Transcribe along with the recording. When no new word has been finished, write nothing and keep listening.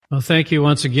Well, thank you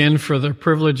once again for the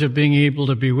privilege of being able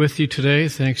to be with you today.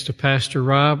 Thanks to Pastor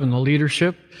Rob and the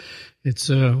leadership. It's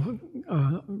a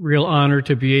real honor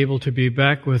to be able to be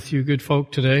back with you good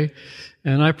folk today.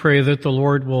 And I pray that the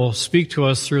Lord will speak to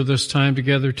us through this time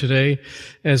together today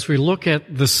as we look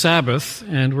at the Sabbath.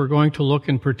 And we're going to look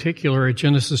in particular at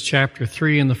Genesis chapter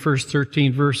 3 and the first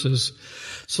 13 verses.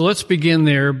 So let's begin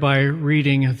there by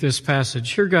reading this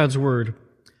passage. Hear God's word.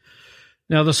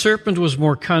 Now the serpent was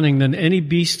more cunning than any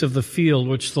beast of the field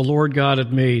which the Lord God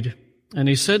had made. And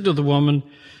he said to the woman,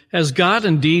 Has God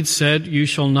indeed said, You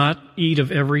shall not eat of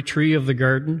every tree of the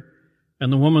garden?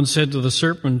 And the woman said to the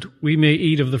serpent, We may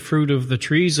eat of the fruit of the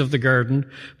trees of the garden,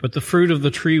 but the fruit of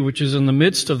the tree which is in the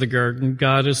midst of the garden,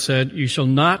 God has said, You shall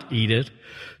not eat it,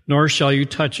 nor shall you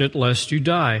touch it, lest you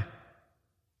die.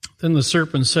 Then the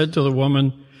serpent said to the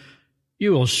woman,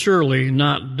 You will surely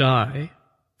not die.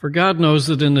 For God knows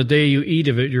that in the day you eat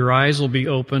of it, your eyes will be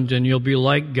opened, and you'll be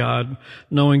like God,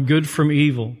 knowing good from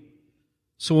evil.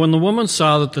 So when the woman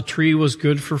saw that the tree was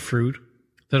good for fruit,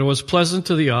 that it was pleasant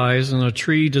to the eyes, and a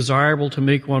tree desirable to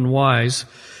make one wise,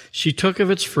 she took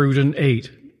of its fruit and ate.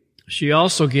 She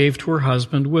also gave to her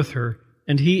husband with her,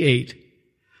 and he ate.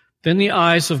 Then the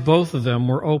eyes of both of them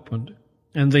were opened,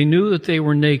 and they knew that they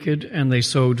were naked, and they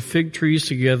sewed fig trees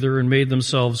together and made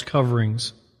themselves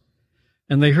coverings.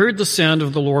 And they heard the sound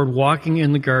of the Lord walking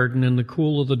in the garden in the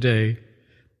cool of the day.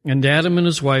 And Adam and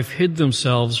his wife hid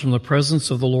themselves from the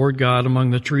presence of the Lord God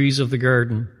among the trees of the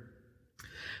garden.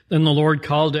 Then the Lord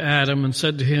called to Adam and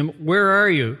said to him, Where are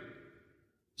you?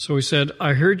 So he said,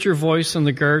 I heard your voice in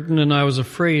the garden, and I was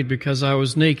afraid because I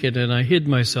was naked, and I hid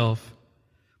myself.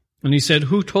 And he said,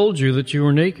 Who told you that you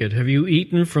were naked? Have you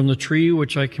eaten from the tree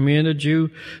which I commanded you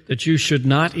that you should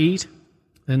not eat?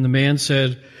 Then the man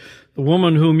said, The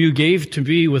woman whom you gave to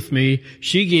be with me,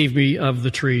 she gave me of the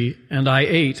tree, and I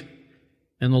ate.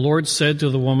 And the Lord said to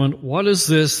the woman, What is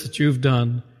this that you've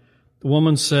done? The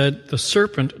woman said, The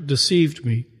serpent deceived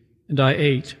me, and I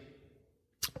ate.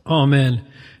 Amen.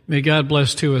 May God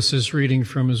bless to us his reading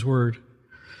from his word.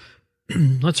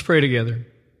 Let's pray together.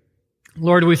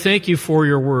 Lord, we thank you for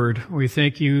your word. We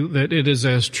thank you that it is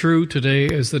as true today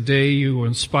as the day you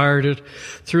inspired it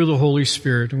through the Holy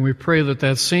Spirit. And we pray that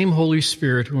that same Holy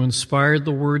Spirit who inspired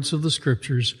the words of the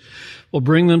Scriptures will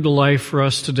bring them to life for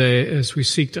us today as we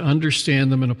seek to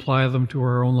understand them and apply them to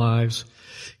our own lives.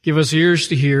 Give us ears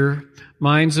to hear,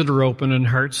 minds that are open, and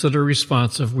hearts that are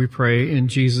responsive, we pray in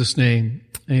Jesus' name.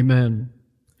 Amen.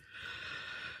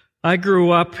 I grew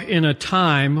up in a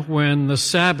time when the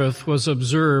Sabbath was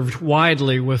observed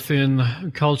widely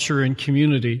within culture and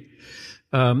community.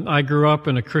 I grew up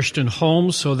in a Christian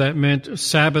home, so that meant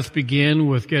Sabbath began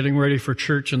with getting ready for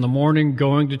church in the morning,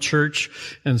 going to church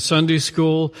and Sunday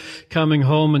school, coming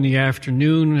home in the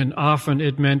afternoon, and often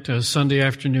it meant a Sunday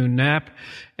afternoon nap.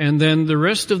 And then the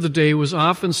rest of the day was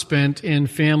often spent in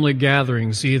family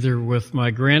gatherings, either with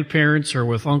my grandparents or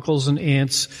with uncles and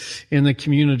aunts in the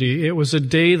community. It was a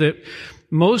day that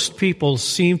most people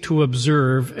seem to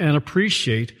observe and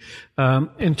appreciate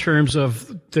in terms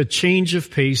of the change of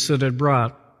pace that it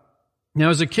brought. Now,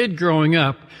 as a kid growing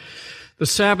up, the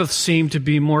Sabbath seemed to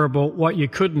be more about what you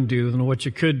couldn't do than what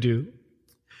you could do.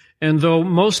 And though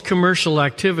most commercial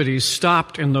activities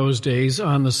stopped in those days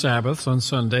on the Sabbath, on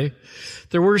Sunday,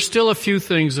 there were still a few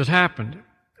things that happened.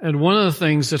 And one of the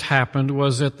things that happened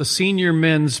was that the senior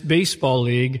men's baseball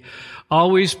league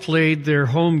always played their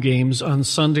home games on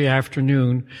Sunday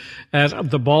afternoon at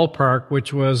the ballpark,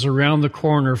 which was around the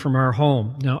corner from our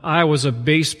home. Now, I was a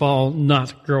baseball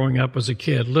nut growing up as a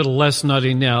kid, a little less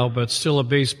nutty now, but still a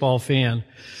baseball fan.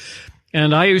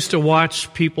 And I used to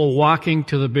watch people walking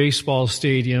to the baseball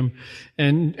stadium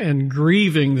and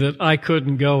grieving that I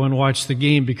couldn't go and watch the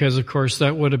game because, of course,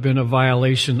 that would have been a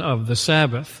violation of the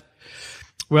Sabbath.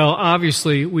 Well,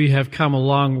 obviously, we have come a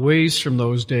long ways from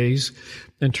those days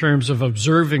in terms of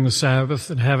observing the Sabbath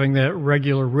and having that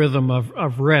regular rhythm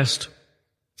of rest.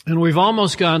 And we've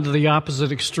almost gone to the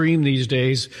opposite extreme these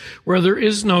days where there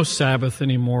is no Sabbath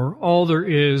anymore. All there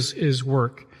is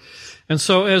work. And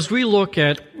so as we look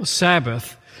at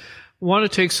Sabbath, I want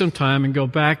to take some time and go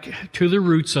back to the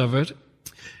roots of it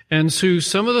and to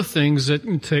some of the things that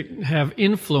have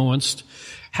influenced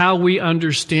how we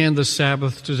understand the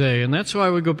Sabbath today. And that's why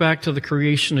we go back to the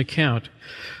creation account.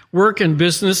 Work and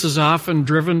business is often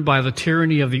driven by the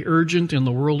tyranny of the urgent in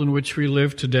the world in which we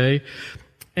live today,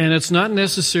 and it's not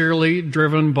necessarily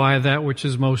driven by that which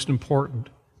is most important.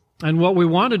 And what we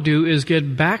want to do is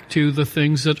get back to the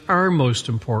things that are most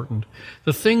important,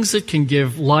 the things that can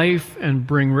give life and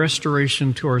bring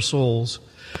restoration to our souls.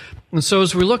 And so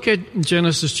as we look at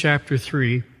Genesis chapter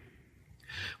 3,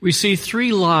 We see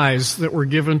three lies that were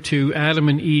given to Adam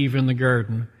and Eve in the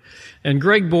garden. And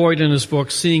Greg Boyd, in his book,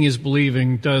 Seeing is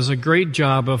Believing, does a great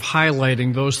job of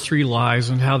highlighting those three lies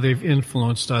and how they've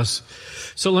influenced us.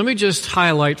 So let me just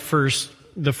highlight first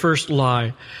the first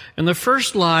lie. And the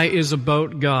first lie is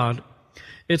about God.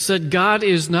 It's that God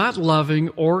is not loving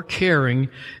or caring,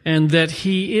 and that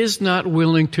He is not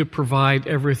willing to provide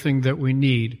everything that we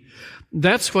need.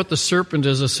 That's what the serpent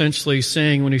is essentially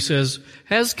saying when he says,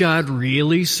 has God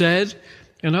really said?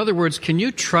 In other words, can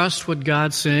you trust what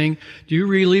God's saying? Do you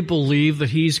really believe that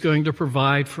He's going to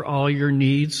provide for all your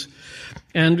needs?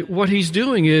 And what He's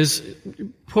doing is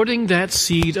putting that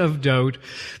seed of doubt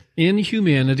in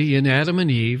humanity, in Adam and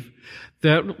Eve,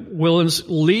 that will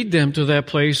lead them to that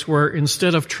place where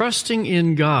instead of trusting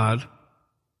in God,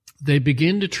 they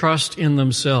begin to trust in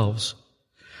themselves.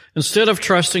 Instead of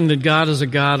trusting that God is a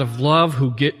God of love,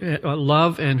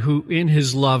 love and who in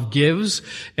His love gives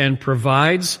and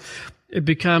provides, it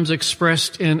becomes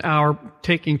expressed in our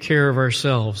taking care of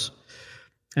ourselves.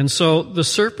 And so the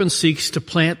serpent seeks to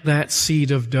plant that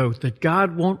seed of doubt that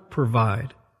God won't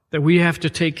provide, that we have to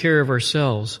take care of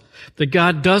ourselves, that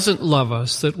God doesn't love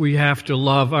us, that we have to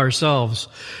love ourselves,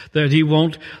 that He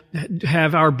won't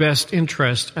have our best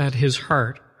interest at His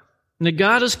heart, and that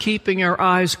God is keeping our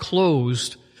eyes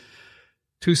closed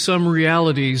to some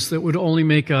realities that would only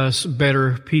make us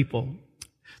better people.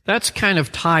 That's kind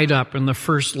of tied up in the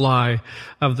first lie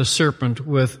of the serpent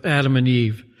with Adam and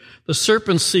Eve. The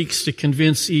serpent seeks to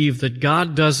convince Eve that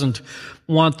God doesn't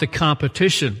want the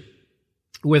competition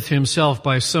with Himself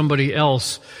by somebody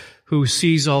else who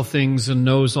sees all things and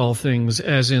knows all things,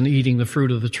 as in eating the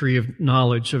fruit of the tree of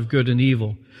knowledge of good and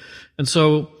evil. And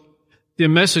so the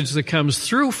message that comes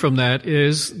through from that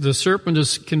is the serpent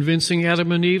is convincing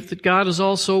Adam and Eve that God is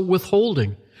also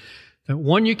withholding. That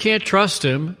one, you can't trust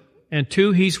Him, and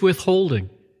two, He's withholding.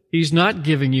 He's not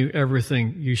giving you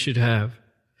everything you should have.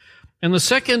 And the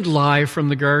second lie from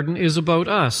the garden is about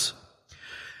us.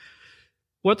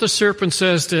 What the serpent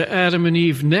says to Adam and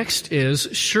Eve next is,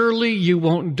 surely you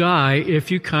won't die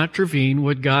if you contravene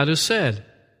what God has said.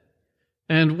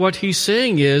 And what he's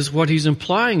saying is, what he's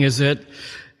implying is that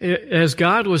as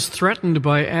God was threatened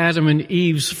by Adam and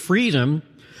Eve's freedom,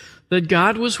 that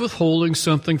God was withholding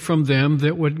something from them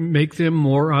that would make them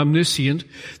more omniscient,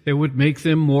 that would make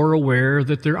them more aware,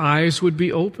 that their eyes would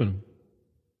be open.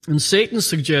 And Satan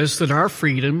suggests that our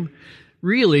freedom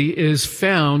really is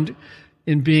found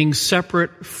in being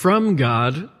separate from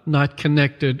God, not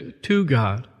connected to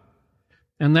God.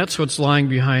 And that's what's lying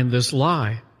behind this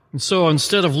lie. And so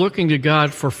instead of looking to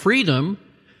God for freedom,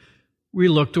 we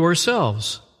look to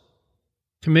ourselves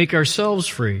to make ourselves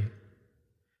free.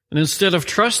 And instead of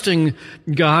trusting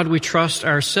God, we trust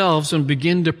ourselves and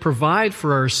begin to provide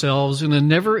for ourselves in a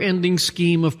never-ending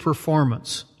scheme of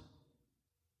performance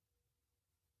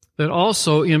that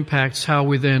also impacts how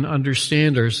we then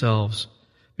understand ourselves,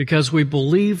 because we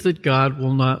believe that God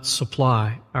will not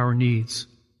supply our needs.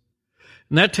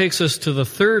 And that takes us to the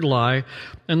third lie.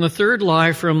 And the third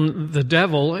lie from the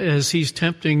devil, as he's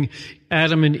tempting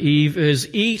Adam and Eve, is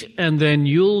eat and then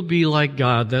you'll be like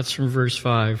God. That's from verse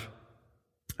 5.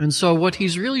 And so what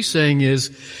he's really saying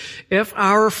is, if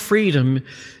our freedom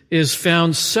is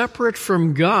found separate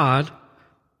from God,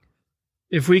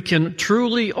 if we can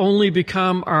truly only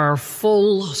become our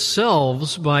full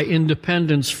selves by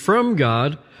independence from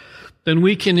God, then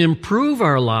we can improve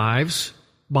our lives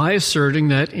by asserting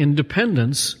that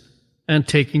independence and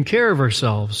taking care of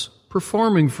ourselves,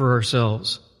 performing for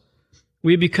ourselves.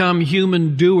 We become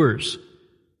human doers,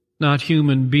 not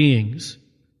human beings.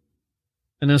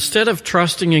 And instead of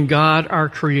trusting in God, our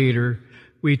Creator,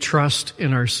 we trust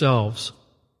in ourselves.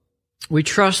 We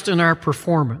trust in our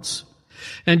performance.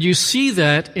 And you see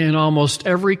that in almost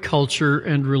every culture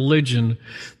and religion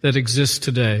that exists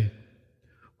today,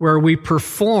 where we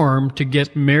perform to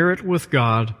get merit with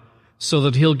God so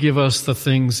that He'll give us the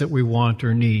things that we want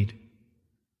or need.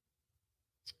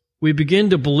 We begin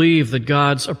to believe that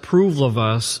God's approval of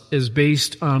us is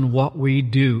based on what we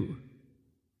do,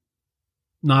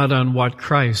 not on what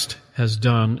Christ has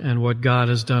done and what God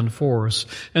has done for us.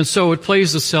 And so it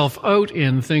plays itself out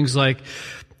in things like,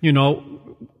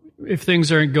 if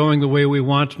things aren't going the way we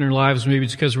want in our lives, maybe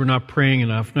it's because we're not praying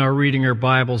enough, not reading our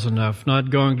Bibles enough, not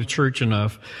going to church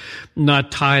enough,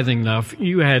 not tithing enough.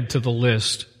 You add to the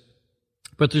list.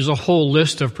 But there's a whole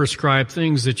list of prescribed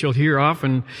things that you'll hear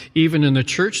often, even in the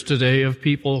church today, of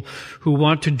people who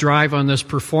want to drive on this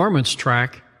performance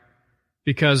track,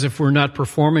 because if we're not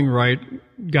performing right,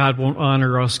 God won't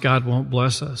honor us, God won't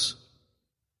bless us.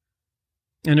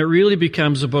 And it really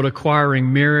becomes about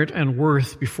acquiring merit and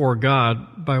worth before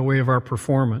God by way of our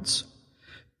performance.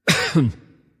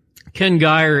 Ken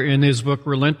Geyer, in his book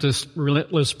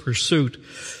Relentless Pursuit,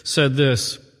 said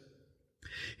this.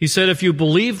 He said, if you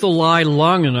believe the lie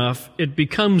long enough, it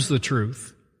becomes the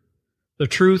truth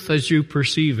as you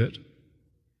perceive it.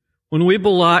 When we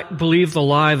believe the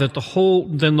lie, then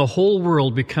the whole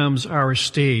world becomes our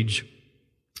stage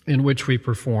in which we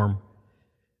perform.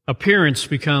 Appearance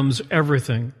becomes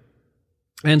everything,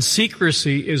 and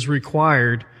secrecy is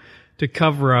required to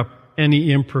cover up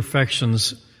any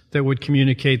imperfections that would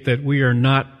communicate that we are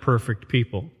not perfect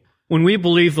people. When we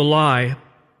believe the lie,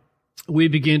 we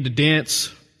begin to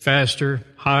dance faster,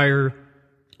 higher,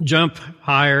 jump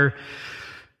higher,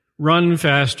 run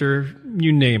faster,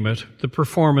 you name it. The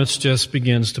performance just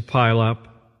begins to pile up.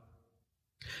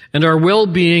 And our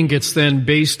well-being gets then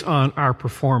based on our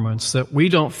performance, that we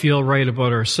don't feel right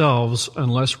about ourselves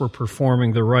unless we're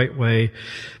performing the right way,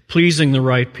 pleasing the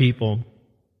right people.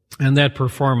 And that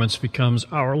performance becomes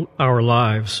our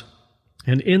lives.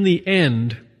 And in the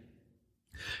end,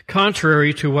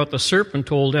 contrary to what the serpent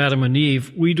told Adam and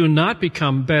Eve, we do not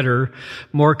become better,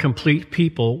 more complete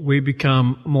people. We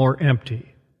become more empty.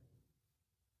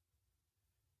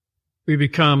 We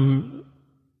become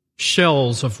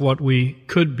shells of what we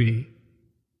could be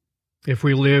if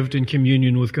we lived in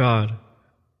communion with God.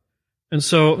 And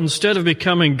so instead of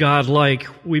becoming God-like,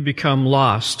 we become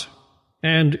lost.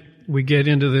 And we get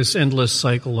into this endless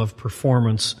cycle of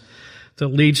performance that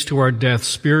leads to our death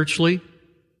spiritually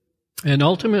and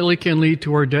ultimately can lead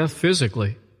to our death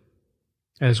physically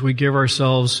as we give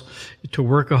ourselves to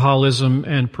workaholism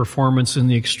and performance in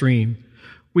the extreme.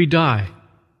 We die.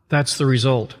 That's the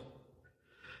result.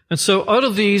 And so out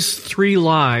of these three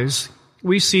lies,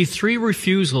 we see three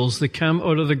refusals that come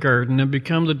out of the garden and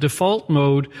become the default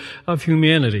mode of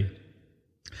humanity.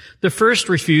 The first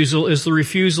refusal is the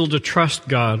refusal to trust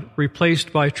God,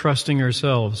 replaced by trusting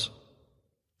ourselves.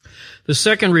 The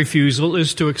second refusal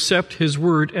is to accept His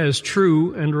word as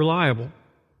true and reliable.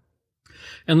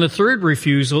 And the third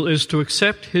refusal is to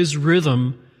accept His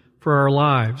rhythm for our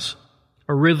lives,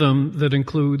 a rhythm that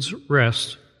includes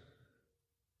rest,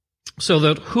 so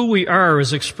that who we are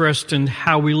is expressed in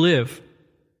how we live.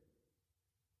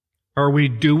 Are we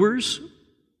doers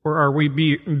or are we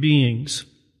beings?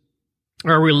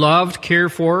 Are we loved,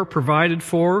 cared for, provided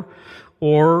for,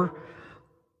 or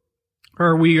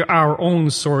are we our own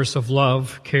source of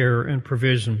love, care, and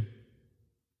provision?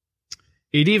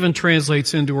 It even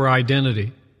translates into our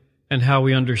identity and how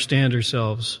we understand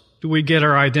ourselves. Do we get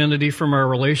our identity from our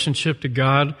relationship to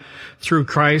God through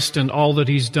Christ and all that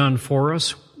He's done for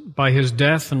us by His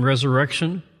death and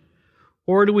resurrection?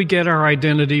 Or do we get our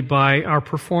identity by our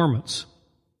performance?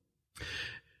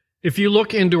 If you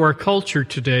look into our culture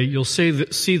today, you'll see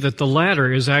that the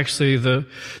latter is actually the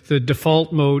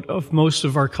default mode of most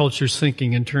of our culture's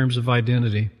thinking in terms of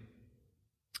identity.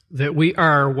 That we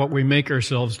are what we make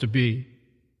ourselves to be.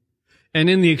 And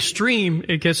in the extreme,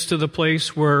 it gets to the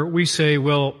place where we say,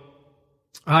 well,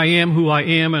 I am who I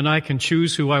am and I can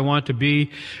choose who I want to be,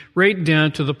 right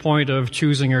down to the point of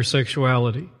choosing our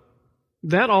sexuality.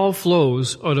 That all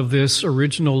flows out of this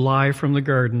original lie from the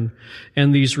garden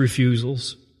and these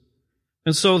refusals.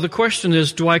 And so the question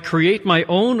is, do I create my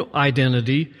own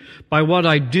identity by what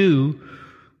I do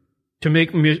to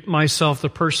make myself the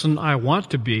person I want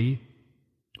to be?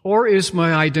 Or is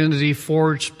my identity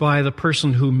forged by the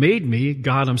person who made me,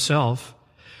 God Himself,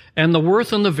 and the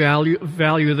worth and the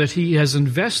value that He has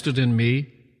invested in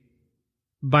me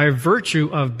by virtue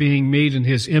of being made in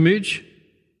His image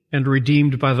and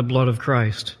redeemed by the blood of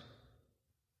Christ?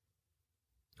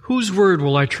 Whose word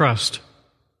will I trust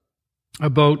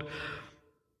about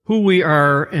who we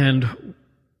are and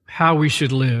how we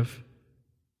should live?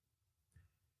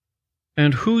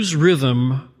 And whose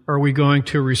rhythm are we going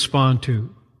to respond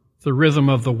to? The rhythm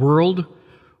of the world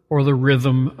or the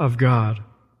rhythm of God?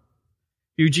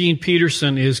 Eugene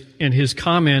Peterson, in his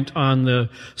comment on the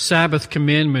Sabbath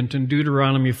commandment in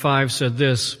Deuteronomy 5, said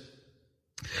this: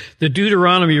 the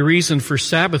Deuteronomy reason for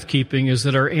Sabbath keeping is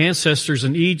that our ancestors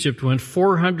in Egypt went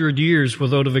 400 years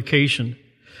without a vacation.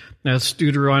 That's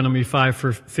Deuteronomy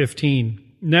 5:15.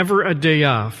 Never a day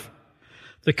off.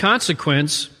 The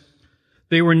consequence,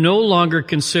 they were no longer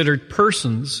considered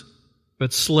persons,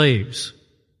 but slaves,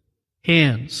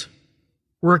 hands,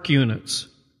 work units.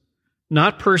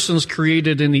 Not persons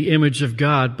created in the image of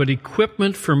God, but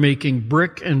equipment for making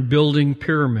brick and building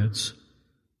pyramids.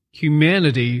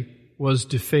 Humanity was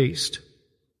defaced.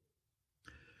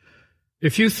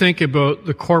 If you think about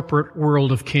the corporate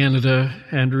world of Canada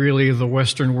and really the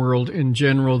Western world in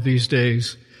general these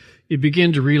days, you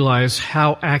begin to realize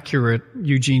how accurate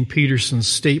Eugene Peterson's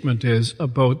statement is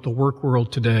about the work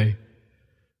world today,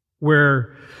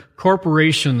 where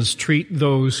Corporations treat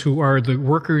those who are the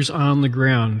workers on the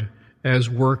ground as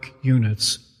work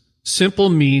units, simple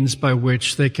means by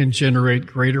which they can generate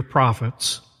greater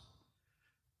profits.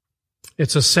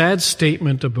 It's a sad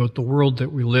statement about the world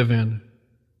that we live in,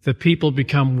 that people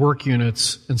become work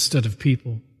units instead of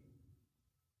people.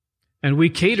 And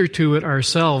we cater to it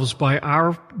ourselves by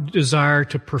our desire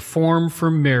to perform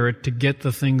for merit to get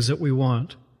the things that we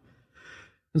want.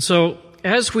 And so,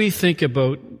 as we think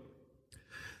about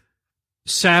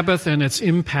Sabbath and its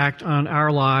impact on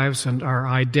our lives and our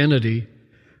identity,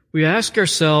 we ask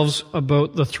ourselves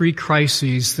about the three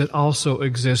crises that also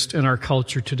exist in our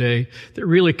culture today that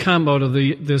really come out of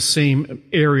this same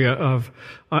area of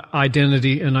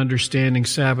identity and understanding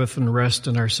Sabbath and rest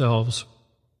in ourselves.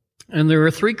 And there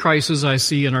are three crises I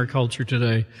see in our culture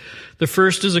today. The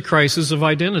first is a crisis of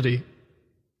identity.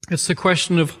 It's the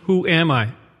question of who am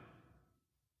I?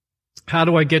 How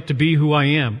do I get to be who I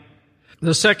am?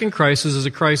 The second crisis is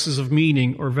a crisis of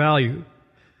meaning or value.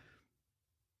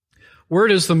 Where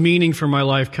does the meaning for my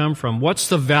life come from? What's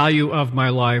the value of my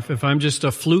life if I'm just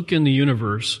a fluke in the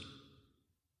universe?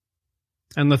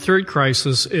 And the third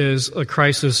crisis is a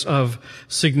crisis of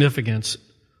significance.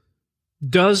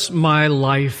 Does my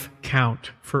life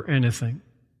count for anything?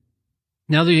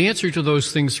 Now, the answer to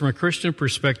those things from a Christian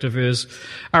perspective is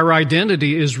our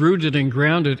identity is rooted and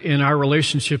grounded in our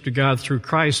relationship to God through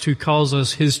Christ, who calls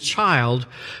us His child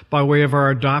by way of our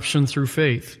adoption through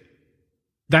faith.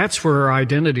 That's where our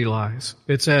identity lies.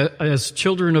 It's as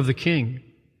children of the King.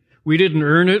 We didn't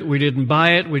earn it. We didn't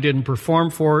buy it. We didn't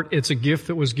perform for it. It's a gift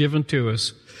that was given to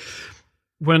us.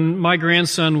 When my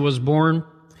grandson was born,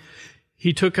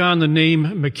 he took on the name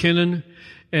McKinnon,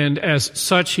 and as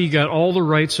such, he got all the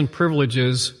rights and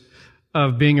privileges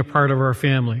of being a part of our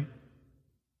family.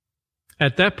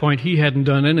 At that point, he hadn't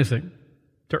done anything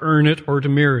to earn it or to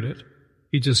merit it.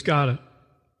 He just got it.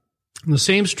 And the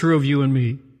same is true of you and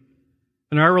me.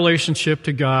 In our relationship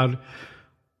to God,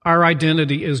 our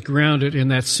identity is grounded in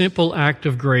that simple act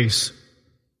of grace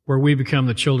where we become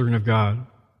the children of God.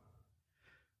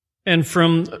 And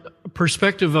from a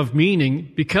perspective of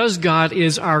meaning, because God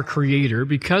is our Creator,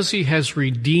 because He has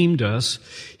redeemed us,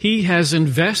 He has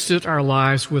invested our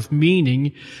lives with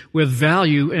meaning, with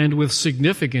value, and with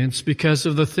significance because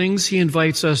of the things He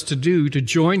invites us to do to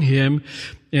join Him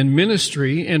in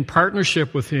ministry and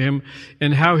partnership with Him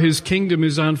and how His kingdom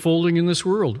is unfolding in this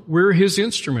world. We're His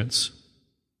instruments.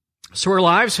 So our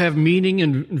lives have meaning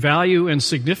and value and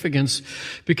significance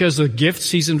because of the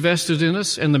gifts He's invested in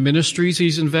us and the ministries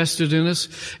He's invested in us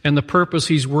and the purpose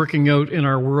He's working out in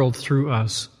our world through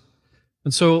us.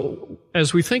 And so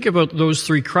as we think about those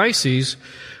three crises,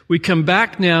 we come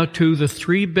back now to the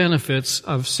three benefits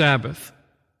of Sabbath.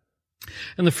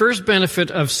 And the first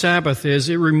benefit of Sabbath is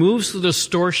it removes the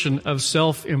distortion of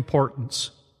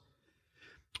self-importance.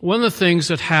 One of the things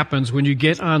that happens when you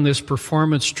get on this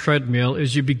performance treadmill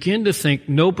is you begin to think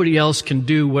nobody else can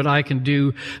do what I can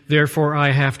do, therefore I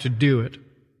have to do it.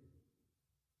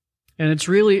 And it's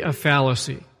really a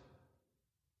fallacy.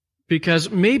 Because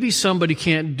maybe somebody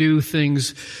can't do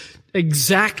things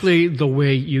exactly the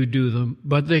way you do them,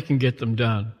 but they can get them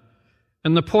done.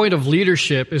 And the point of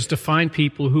leadership is to find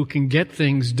people who can get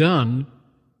things done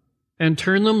and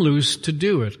turn them loose to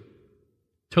do it.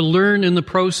 To learn in the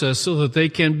process so that they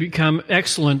can become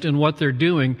excellent in what they're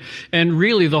doing. And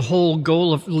really the whole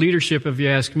goal of leadership, if you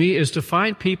ask me, is to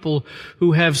find people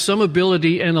who have some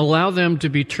ability and allow them to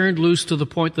be turned loose to the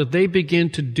point that they begin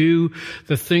to do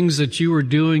the things that you are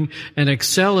doing and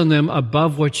excel in them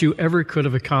above what you ever could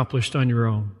have accomplished on your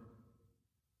own.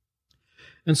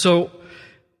 And so,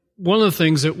 one of the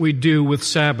things that we do with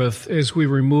Sabbath is we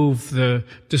remove the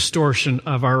distortion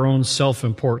of our own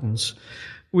self-importance.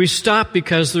 We stop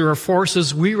because there are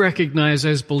forces we recognize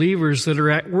as believers that are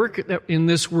at work in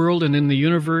this world and in the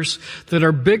universe that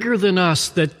are bigger than us,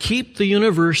 that keep the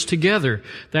universe together.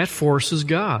 That force is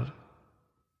God.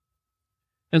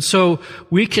 And so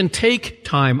we can take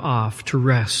time off to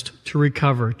rest, to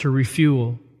recover, to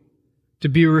refuel, to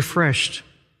be refreshed,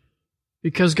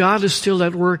 because God is still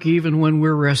at work even when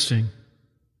we're resting.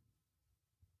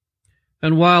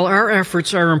 And while our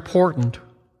efforts are important,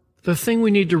 the thing we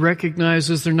need to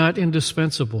recognize is they're not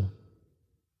indispensable.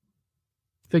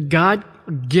 That God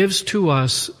gives to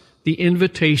us the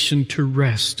invitation to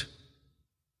rest.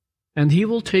 And He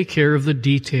will take care of the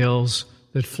details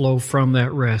that flow from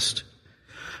that rest.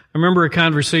 I remember a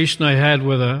conversation I had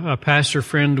with a pastor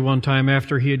friend one time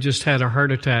after he had just had a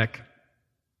heart attack.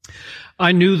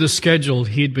 I knew the schedule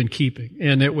he'd been keeping,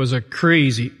 and it was a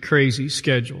crazy, crazy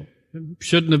schedule.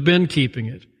 Shouldn't have been keeping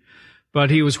it. But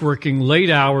he was working late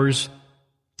hours.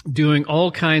 doing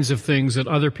all kinds of things that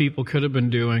other people could have been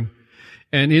doing.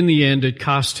 And in the end, it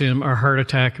cost him a heart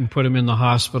attack and put him in the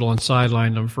hospital and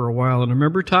sidelined him for a while. And I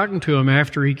remember talking to him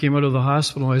after he came out of the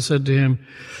hospital. I said to him,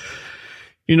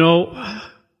 you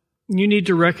need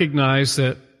to recognize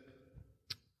that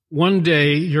one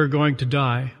day you're going to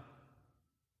die.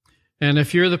 And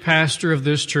if you're the pastor of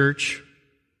this church,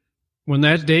 when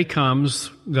that day comes,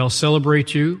 they'll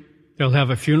celebrate you. They'll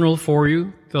have a funeral for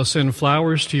you. They'll send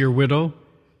flowers to your widow.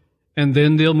 And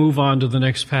then they'll move on to the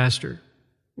next pastor.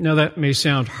 Now, that may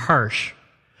sound harsh,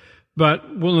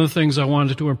 but one of the things I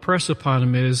wanted to impress upon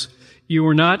him is you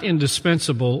are not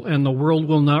indispensable, and the world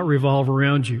will not revolve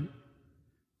around you.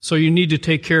 So you need to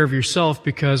take care of yourself,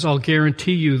 because I'll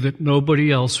guarantee you that nobody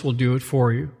else will do it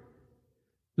for you.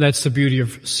 That's the beauty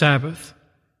of Sabbath.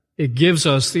 It gives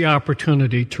us the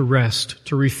opportunity to rest,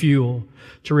 to refuel,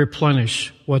 to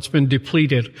replenish what's been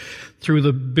depleted through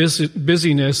the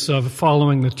busyness of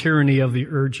following the tyranny of the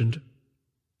urgent.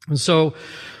 And so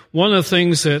one of the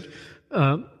things that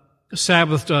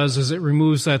Sabbath does is it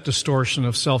removes that distortion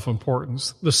of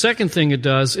self-importance. The second thing it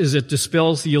does is it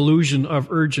dispels the illusion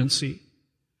of urgency.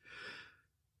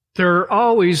 There are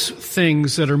always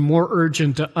things that are more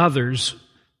urgent to others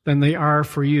than they are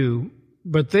for you,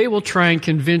 but they will try and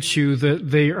convince you that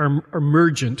they are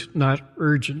emergent, not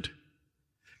urgent.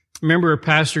 I remember a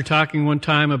pastor talking one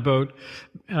time about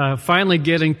finally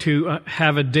getting to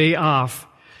have a day off.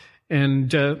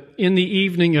 And in the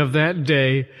evening of that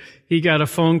day, he got a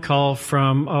phone call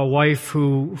from a wife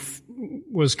who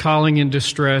was calling in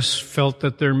distress, felt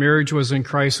that their marriage was in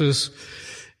crisis,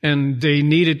 and they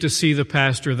needed to see the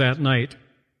pastor that night.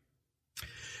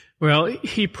 Well,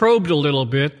 he probed a little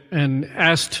bit and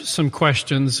asked some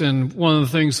questions, and one of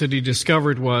the things that he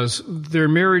discovered was their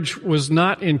marriage was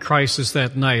not in crisis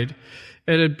that night.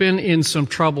 It had been in some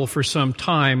trouble for some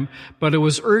time, but it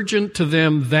was urgent to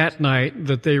them that night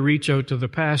that they reach out to the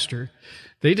pastor.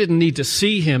 They didn't need to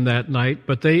see him that night,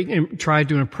 but they tried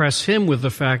to impress him with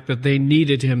the fact that they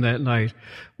needed him that night.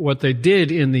 What they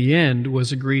did in the end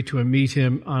was agree to meet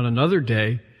him on another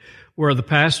day where the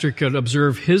pastor could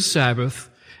observe his Sabbath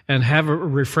and have a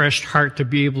refreshed heart to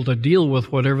be able to deal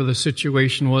with whatever the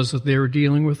situation was that they were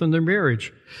dealing with in their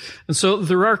marriage. And so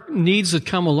there are needs that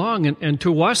come along, and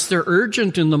to us they're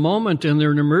urgent in the moment and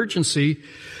they're an emergency,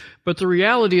 but the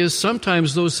reality is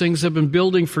sometimes those things have been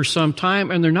building for some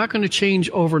time and they're not going to change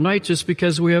overnight just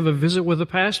because we have a visit with a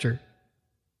pastor.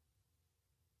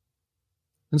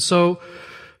 And so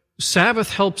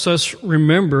Sabbath helps us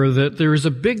remember that there is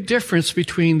a big difference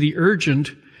between the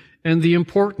urgent and the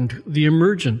important, the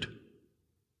emergent.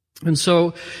 And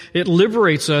so it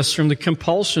liberates us from the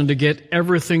compulsion to get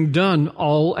everything done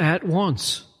all at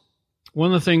once.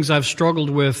 One of the things I've struggled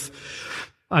with,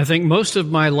 I think most of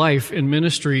my life in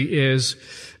ministry, is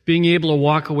being able to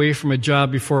walk away from a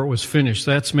job before it was finished.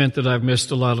 That's meant that I've missed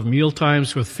a lot of meal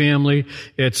times with family.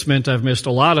 It's meant I've missed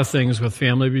a lot of things with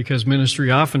family because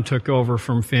ministry often took over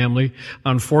from family,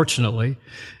 unfortunately.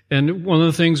 And one of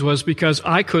the things was because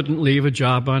I couldn't leave a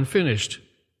job unfinished.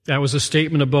 That was a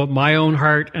statement about my own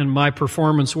heart and my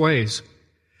performance ways.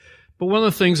 But one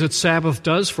of the things that Sabbath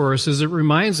does for us is it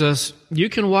reminds us you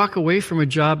can walk away from a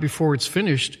job before it's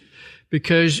finished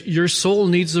because your soul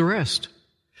needs the rest.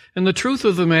 And the truth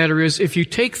of the matter is, if you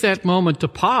take that moment to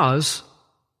pause,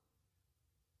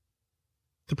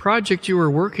 the project you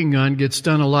are working on gets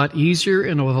done a lot easier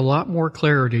and with a lot more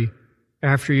clarity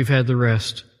after you've had the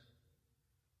rest.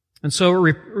 And so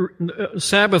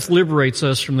Sabbath liberates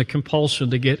us from the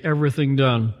compulsion to get everything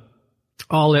done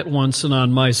all at once and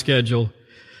on my schedule.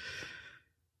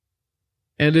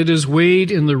 And it is weighed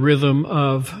in the rhythm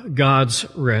of God's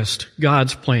rest,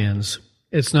 God's plans.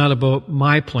 It's not about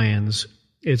my plans.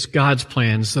 It's God's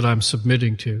plans that I'm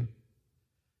submitting to.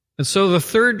 And so the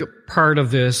third part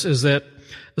of this is that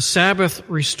the Sabbath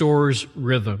restores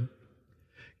rhythm.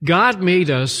 God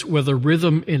made us with a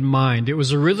rhythm in mind. It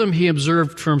was a rhythm He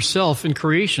observed for Himself in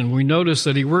creation. We notice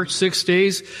that He worked 6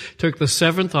 days, took the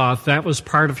seventh off. That was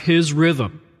part of His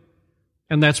rhythm.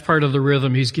 And that's part of the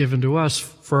rhythm He's given to us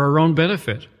for our own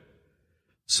benefit,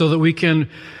 so that we can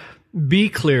be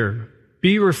clear,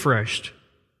 be refreshed,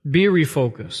 be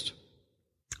refocused.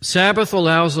 Sabbath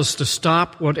allows us to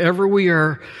stop whatever we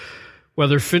are,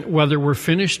 whether we're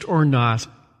finished or not,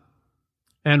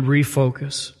 and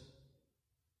refocus.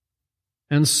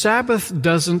 And Sabbath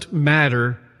doesn't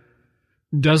matter,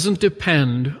 doesn't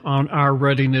depend on our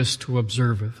readiness to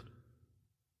observe it.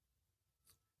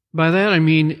 By that I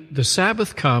mean the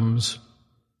Sabbath comes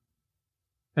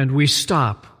and we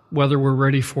stop whether we're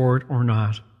ready for it or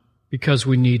not, because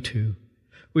we need to.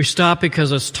 We stop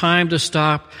because it's time to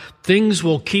stop. Things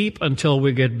will keep until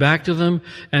we get back to them,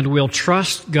 and we'll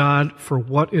trust God for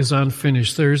what is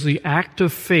unfinished. There's the act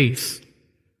of faith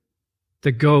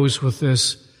that goes with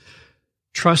this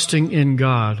trusting in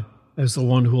God as the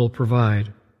one who will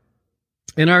provide.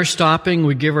 In our stopping,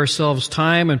 we give ourselves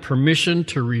time and permission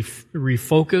to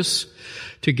refocus,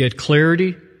 to get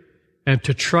clarity, and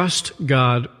to trust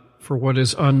God for what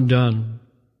is undone.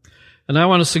 And I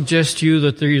want to suggest to you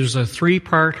that there's a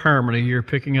three-part harmony. You're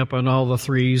picking up on all the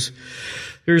threes.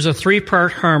 There's a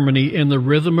three-part harmony in the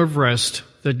rhythm of rest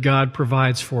that God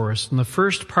provides for us. And the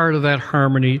first part of that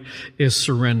harmony is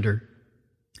surrender.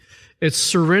 It's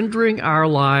surrendering our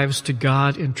lives to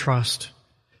God in trust,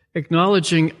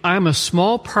 acknowledging I'm a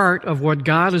small part of what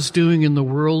God is doing in the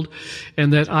world,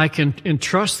 and that I can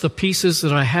entrust the pieces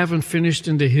that I haven't finished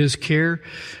into His care,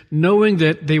 knowing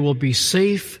that they will be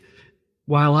safe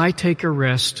while I take a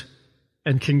rest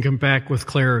and can come back with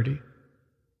clarity.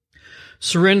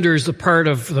 Surrender is the part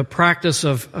of the practice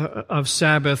of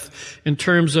Sabbath in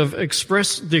terms of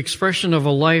the expression of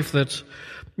a life that's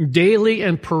daily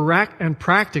and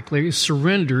practically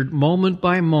surrendered moment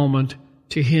by moment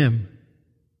to Him.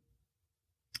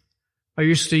 I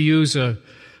used to use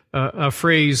a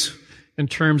phrase in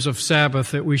terms of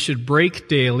Sabbath that we should break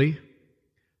daily,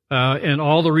 and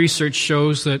all the research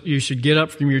shows that you should get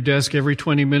up from your desk every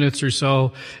 20 minutes or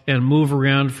so and move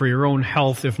around for your own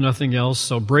health, if nothing else.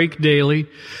 So break daily,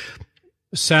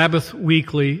 Sabbath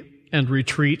weekly, and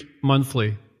retreat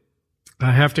monthly.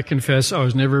 I have to confess I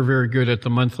was never very good at the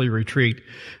monthly retreat,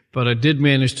 but I did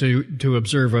manage to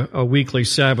observe a weekly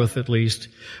Sabbath at least.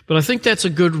 But I think that's a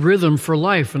good rhythm for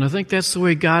life, and I think that's the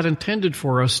way God intended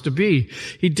for us to be.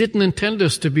 He didn't intend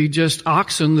us to be just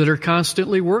oxen that are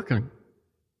constantly working.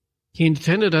 He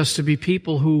intended us to be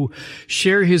people who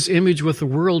share His image with the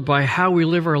world by how we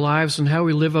live our lives and how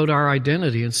we live out our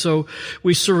identity. And so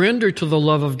we surrender to the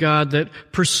love of God that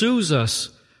pursues us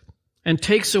and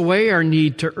takes away our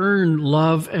need to earn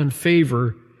love and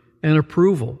favor and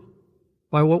approval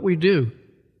by what we do.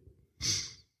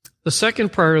 The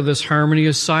second part of this harmony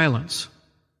is silence.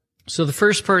 So the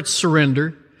first part's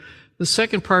surrender. The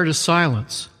second part is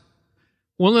silence.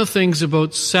 One of the things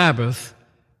about Sabbath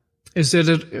is that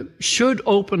it should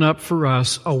open up for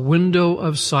us a window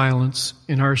of silence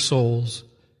in our souls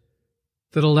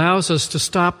that allows us to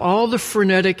stop all the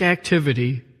frenetic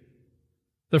activity,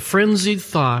 the frenzied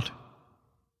thought,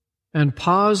 and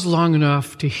pause long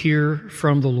enough to hear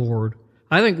from the Lord.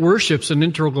 I think worship's an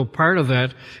integral part of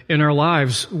that in our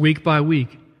lives week by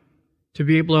week, to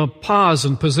be able to pause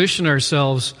and position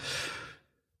ourselves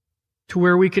to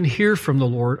where we can hear from the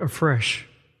Lord afresh.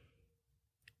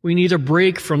 We need a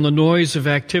break from the noise of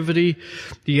activity,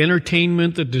 the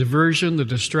entertainment, the diversion, the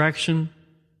distraction.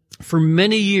 For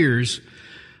many years,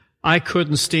 I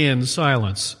couldn't stand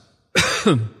silence.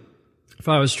 If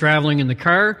I was traveling in the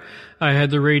car, I had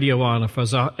the radio on. If I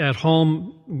was at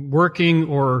home working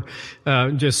or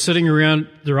just sitting around,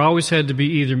 there always had to be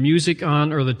either music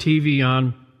on or the TV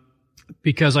on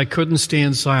because I couldn't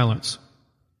stand silence.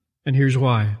 And here's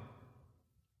why.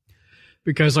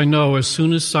 Because I know as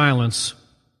soon as silence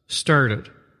started,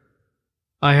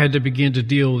 I had to begin to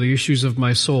deal with the issues of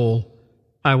my soul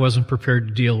I wasn't prepared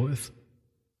to deal with.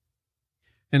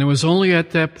 And it was only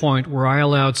at that point where I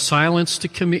allowed silence to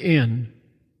come in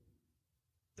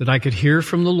that I could hear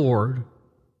from the Lord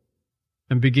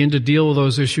and begin to deal with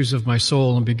those issues of my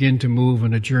soul and begin to move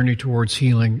in a journey towards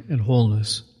healing and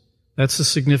wholeness. That's the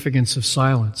significance of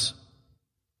silence.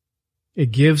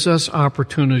 It gives us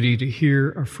opportunity to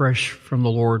hear afresh from the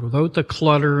Lord without the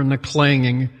clutter and the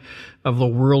clanging of the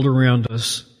world around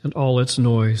us and all its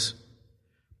noise.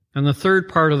 And the third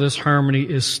part of this harmony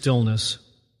is stillness.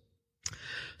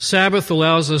 Sabbath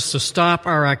allows us to stop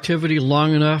our activity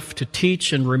long enough to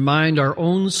teach and remind our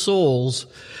own souls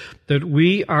that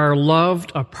we are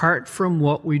loved apart from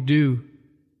what we do.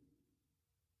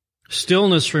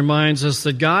 Stillness reminds us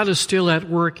that God is still at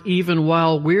work even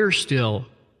while we're still.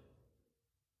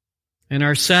 In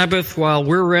our Sabbath, while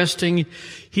we're resting,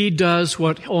 He does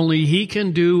what only He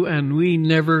can do and we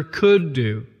never could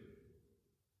do.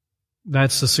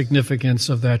 That's the significance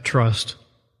of that trust.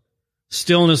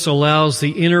 Stillness allows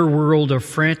the inner world of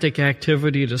frantic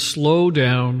activity to slow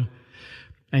down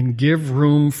and give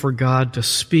room for God to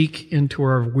speak into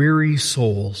our weary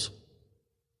souls.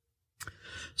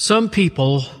 Some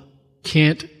people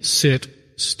can't sit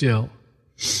still.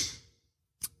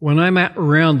 When I'm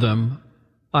around them,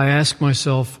 I ask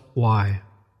myself, why?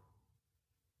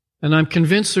 And I'm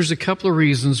convinced there's a couple of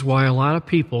reasons why a lot of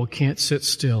people can't sit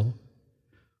still.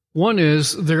 One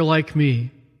is they're like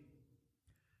me.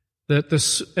 that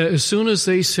as soon as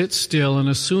they sit still and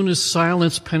as soon as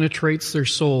silence penetrates their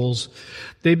souls,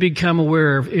 they become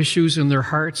aware of issues in their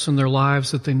hearts and their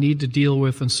lives that they need to deal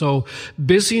with. And so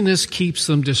busyness keeps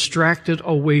them distracted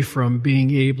away from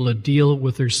being able to deal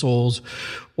with their souls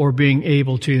or being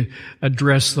able to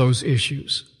address those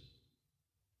issues.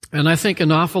 And I think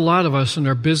an awful lot of us in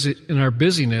our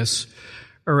busyness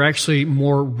are actually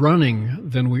more running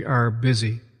than we are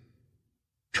busy,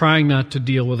 trying not to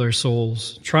deal with our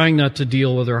souls, trying not to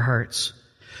deal with our hearts.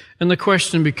 And the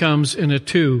question becomes in it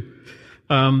too,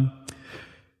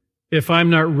 if I'm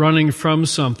not running from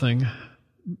something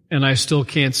and I still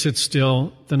can't sit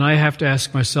still, then I have to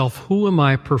ask myself, who am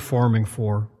I performing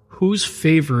for? Whose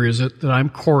favor is it that I'm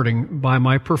courting by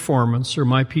my performance or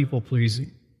my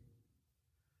people-pleasing?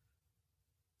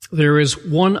 There is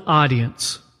one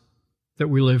audience that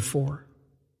we live for.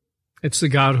 It's the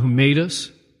God who made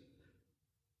us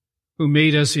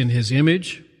in His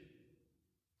image,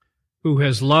 who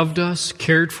has loved us,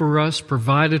 cared for us,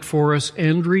 provided for us,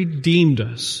 and redeemed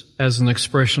us as an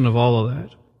expression of all of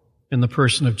that in the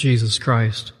person of Jesus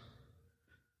Christ.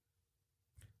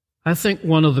 I think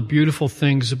one of the beautiful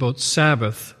things about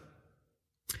Sabbath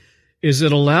is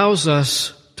it allows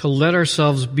us to let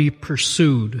ourselves be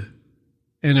pursued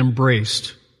and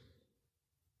embraced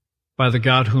by the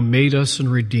God who made us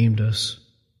and redeemed us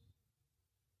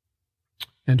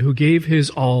and who gave His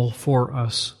all for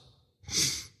us.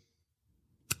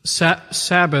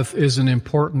 Sabbath is an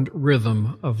important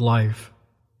rhythm of life.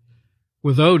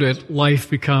 Without it, life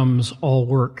becomes all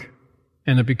work,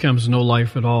 and it becomes no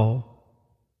life at all.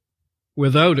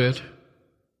 Without it,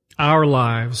 our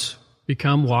lives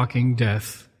become walking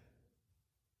death.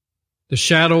 The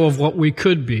shadow of what we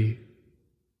could be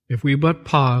if we but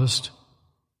paused,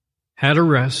 had a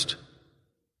rest,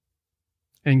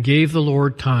 and gave the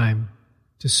Lord time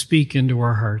to speak into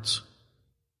our hearts.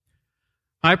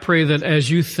 I pray that as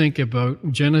you think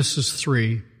about Genesis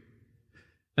 3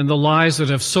 and the lies that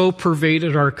have so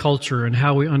pervaded our culture and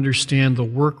how we understand the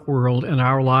work world and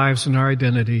our lives and our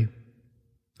identity,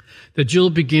 that you'll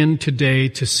begin today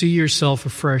to see yourself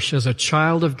afresh as a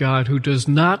child of God who does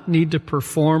not need to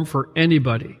perform for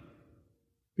anybody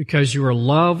because you are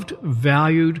loved,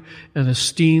 valued, and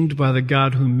esteemed by the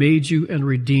God who made you and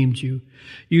redeemed you.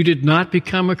 You did not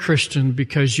become a Christian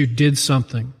because you did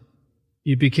something.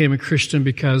 You became a Christian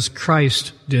because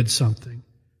Christ did something.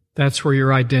 That's where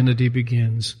your identity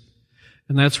begins.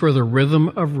 And that's where the rhythm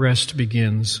of rest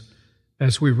begins,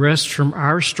 as we rest from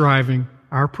our striving,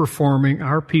 our performing,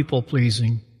 our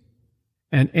people-pleasing,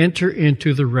 and enter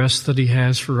into the rest that He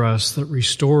has for us that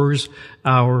restores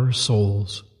our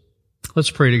souls.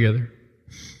 Let's pray together.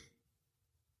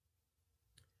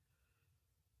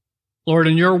 Lord,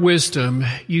 in your wisdom,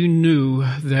 you knew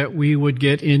that we would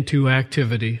get into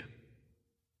activity.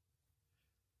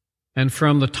 And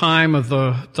from the time of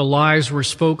the lies were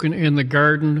spoken in the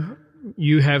garden,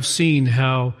 you have seen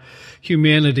how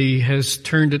humanity has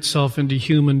turned itself into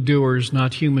human doers,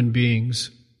 not human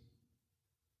beings.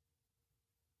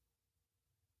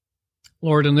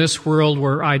 Lord, in this world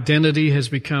where identity has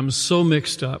become so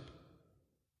mixed up,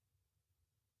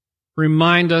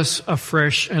 remind us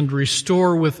afresh and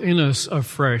restore within us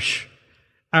afresh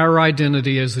our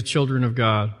identity as the children of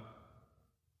God.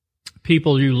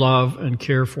 People you love and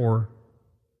care for.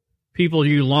 People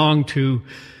you long to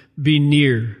be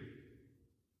near.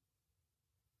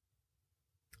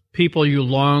 People you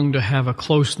long to have a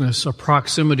closeness, a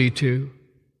proximity to.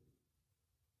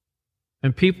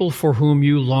 And people for whom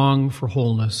you long for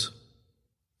wholeness.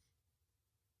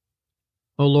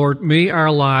 O Lord, may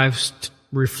our lives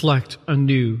reflect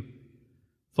anew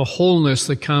the wholeness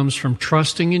that comes from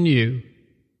trusting in you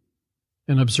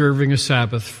and observing a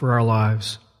Sabbath for our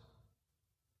lives.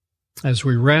 As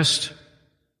we rest,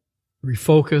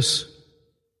 refocus,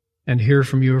 and hear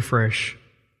from you afresh.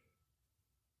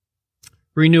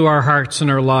 Renew our hearts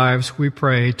and our lives, we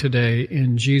pray today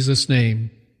in Jesus' name.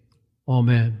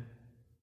 Amen.